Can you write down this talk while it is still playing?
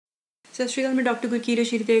ਸਤਿ ਸ਼੍ਰੀ ਅਕਾਲ। ਮੈਂ doctor Gurkirat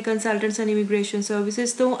Rashid consultants and immigration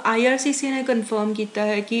services ਤੋਂ IRCC ਨੇ ਕਨਫਰਮ ਕੀਤਾ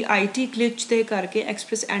ਹੈ ਕਿ IT ਗਲਿਚ ਦੇ ਕਰਕੇ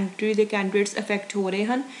ਐਕਸਪ੍ਰੈਸ ਐਂਟਰੀ ਦੇ ਕੈਂਡੀਡੇਟਸ ਅਫੈਕਟ ਹੋ ਰਹੇ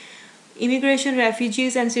ਹਨ। Immigration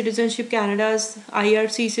refugees and citizenship Canada's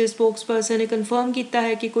IRCC spokesperson ਨੇ ਕਨਫਰਮ ਕੀਤਾ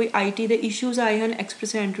ਹੈ ਕਿ ਕੋਈ IT ਦੇ ਇਸ਼ੂਜ਼ ਆਏ ਹਨ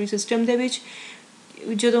ਐਕਸਪ੍ਰੈਸ ਐਂਟਰੀ ਸਿਸਟਮ ਦੇ ਵਿੱਚ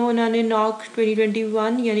ਜਦੋਂ ਉਹਨਾਂ ਨੇ NOC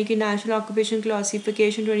 2021 ਯਾਨੀ ਕਿ ਨੈਸ਼ਨਲ ਆਕੂਪੇਸ਼ਨ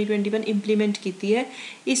ਕਲਾਸੀਫਿਕੇਸ਼ਨ 2021 ਇੰਪਲੀਮੈਂਟ ਕੀਤੀ ਹੈ।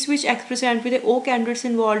 ਇਸ ਵਿੱਚ ਐਕਸਪ੍ਰੈਸ ਐਂਟਰੀ ਦੇ ਉਹ ਕੈਂਡੀਡੇਟਸ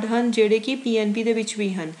ਇਨਵੋਲਵਡ ਹਨ ਜਿਹੜੇ ਕਿ PNP ਦੇ ਵਿੱਚ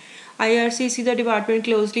ਵੀ ਹਨ। IRCC ਦਾ ਡਿਪਾਰਟਮੈਂਟ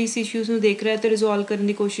ਕਲੋਜ਼ਲੀ ਇਸ ਇਸ਼ੂਜ਼ ਨੂੰ ਦੇਖ ਰਿਹਾ ਅਤੇ ਰਿਜ਼ੋਲਵ ਕਰਨ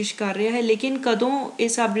ਦੀ ਕੋਸ਼ਿਸ਼ ਕਰ ਰਿਹਾ ਹੈ, ਲੇਕਿਨ ਕਦੋਂ ਇਹ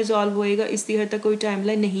ਸਭ ਰਿਜ਼ੋਲਵ ਹੋਏਗਾ ਇਸ ਦੀ ਹਜੇ ਤੱਕ ਕੋਈ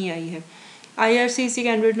ਟਾਈਮਲਾਈਨ ਨਹੀਂ ਆਈ ਹੈ। IRCC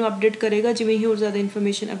ਕੈਂਡੀਡੇਟ ਨੂੰ ਅਪਡੇਟ ਕਰੇਗਾ ਜਿਵੇਂ ਹੀ ਹੋਰ ਜ਼ਿਆਦਾ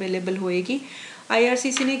ਇਨਫੋਰਮੇਸ਼ਨ ਅਵੇਲੇਬਲ ਹੋਏਗੀ।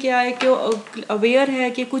 IRCC ਨੇ ਕਿਹਾ ਹੈ ਕਿ ਉਹ ਅਵੇਅਰ ਹੈ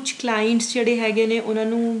ਕਿ ਕੁਝ ਕਲਾਇੰਟਸ ਜਿਹੜੇ ਹੈਗੇ ਨੇ ਉਹਨਾਂ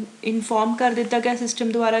ਨੂੰ ਇਨਫੋਰਮ ਕਰ ਦਿੱਤਾ ਗਿਆ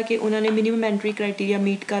ਸਿਸਟਮ ਦੁਆਰਾ ਕਿ ਉਹਨਾਂ ਨੇ ਮਿਨੀਮਮ ਐਂਟਰੀ ਕ੍ਰਾਈਟੀਰੀਆ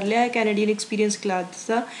ਮੀਟ ਕਰ ਲਿਆ ਹੈ ਕੈਨੇਡੀਅਨ ਐਕਸਪੀਰੀਅੰਸ ਕਲਾਸ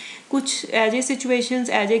ਦਾ। ਕੁਛ as a situations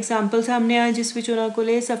as a example ਸਾਹਮਣੇ ਆਏ ਜਿਸ ਵਿੱਚ ਉਹਨਾਂ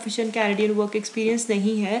ਕੋਲ ਸਫੀਸ਼ੀਐਂਟ ਕੈਨੇਡੀਅਨ ਵਰਕ ਐਕਸਪੀਰੀਅੰਸ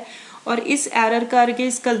ਨਹੀਂ ਹੈ ਔਰ ਇਸ ਐਰਰ ਕਰਕੇ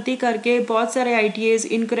ਇਸ ਗਲਤੀ ਕਰਕੇ ਬਹੁਤ ਸਾਰੇ ITAs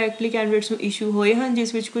ਇਨਕਰੈਕਟਲੀ ਕੈਂਡੀਡੇਟਸ ਨੂੰ ਇਸ਼ੂ ਹੋਏ ਹਨ,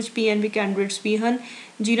 ਜਿਸ ਵਿੱਚ ਕੁਝ PNP ਕੈਂਡੀਡੇਟਸ ਵੀ ਹਨ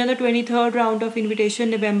ਜਿਨ੍ਹਾਂ ਦਾ 23rd ਰਾਊਂਡ ਆਫ ਇਨਵੀਟੇਸ਼ਨ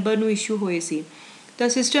ਨਵੰਬਰ ਨੂੰ ਇਸ਼ੂ ਹੋਏ ਸੀ। ਤਾਂ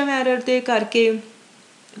ਸਿਸਟਮ ਐਰਰ ਦੇ ਕਰਕੇ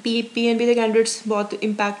PNP ਦੇ ਕੈਂਡੀਡੇਟਸ ਬਹੁਤ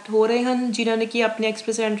ਇੰਪੈਕਟ ਹੋ ਰਹੇ ਹਨ ਜਿਨ੍ਹਾਂ ਨੇ ਕਿ ਆਪਣੇ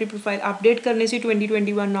ਐਕਸਪ੍ਰੈਸ ਐਂਟਰੀ ਪ੍ਰੋਫਾਈਲ ਅਪਡੇਟ ਕਰਨੇ ਸੀ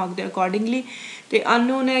 2021 NOC ਦੇ ਅਕੋਰਡਿੰਗਲੀ। ਅਤੇ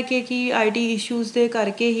ਅਨਨੋਨ ਹੈ ਕਿ IT ਇਸ਼ੂਜ਼ ਦੇ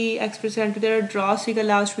ਕਰਕੇ ਹੀ ਐਕਸਪ੍ਰੈਸ ਐਂਟਰੀ ਦਾ ਡਰਾ ਸੀਗਾ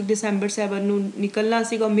ਲਾਸਟ ਵੀਕ December 7 ਨੂੰ ਨਿਕਲਣਾ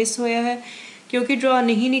ਸੀਗਾ, ਉਹ ਮਿਸ ਹੋਇਆ ਹੈ। ਕਿਉਂਕਿ ਡਰਾ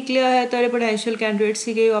ਨਹੀਂ ਨਿਕਲਿਆ ਹੈ ਤਾਂ ਜਿਹੜੇ ਪੋਟੈਂਸ਼ੀਅਲ ਕੈਂਡੀਡੇਟ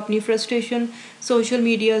ਸੀਗੇ ਉਹ ਆਪਣੀ ਫਰਸਟ੍ਰੇਸ਼ਨ ਸੋਸ਼ਲ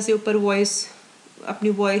ਮੀਡੀਆ ਦੇ ਉੱਪਰ ਆਪਣੀ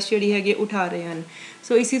ਵੋਇਸ ਜਿਹੜੀ ਹੈਗੀ ਉਠਾ ਰਹੇ ਹਨ।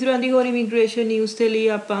 ਸੋ ਇਸੇ ਤਰ੍ਹਾਂ ਦੀ ਹੋਰ ਇਮੀਗ੍ਰੇਸ਼ਨ ਨਿਊਜ਼ ਦੇ ਲਈ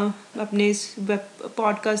ਆਪਾਂ ਆਪਣੇ ਇਸ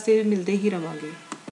ਪੋਡਕਾਸਟ 'ਤੇ ਮਿਲਦੇ ਹੀ ਰਹਾਂਗੇ।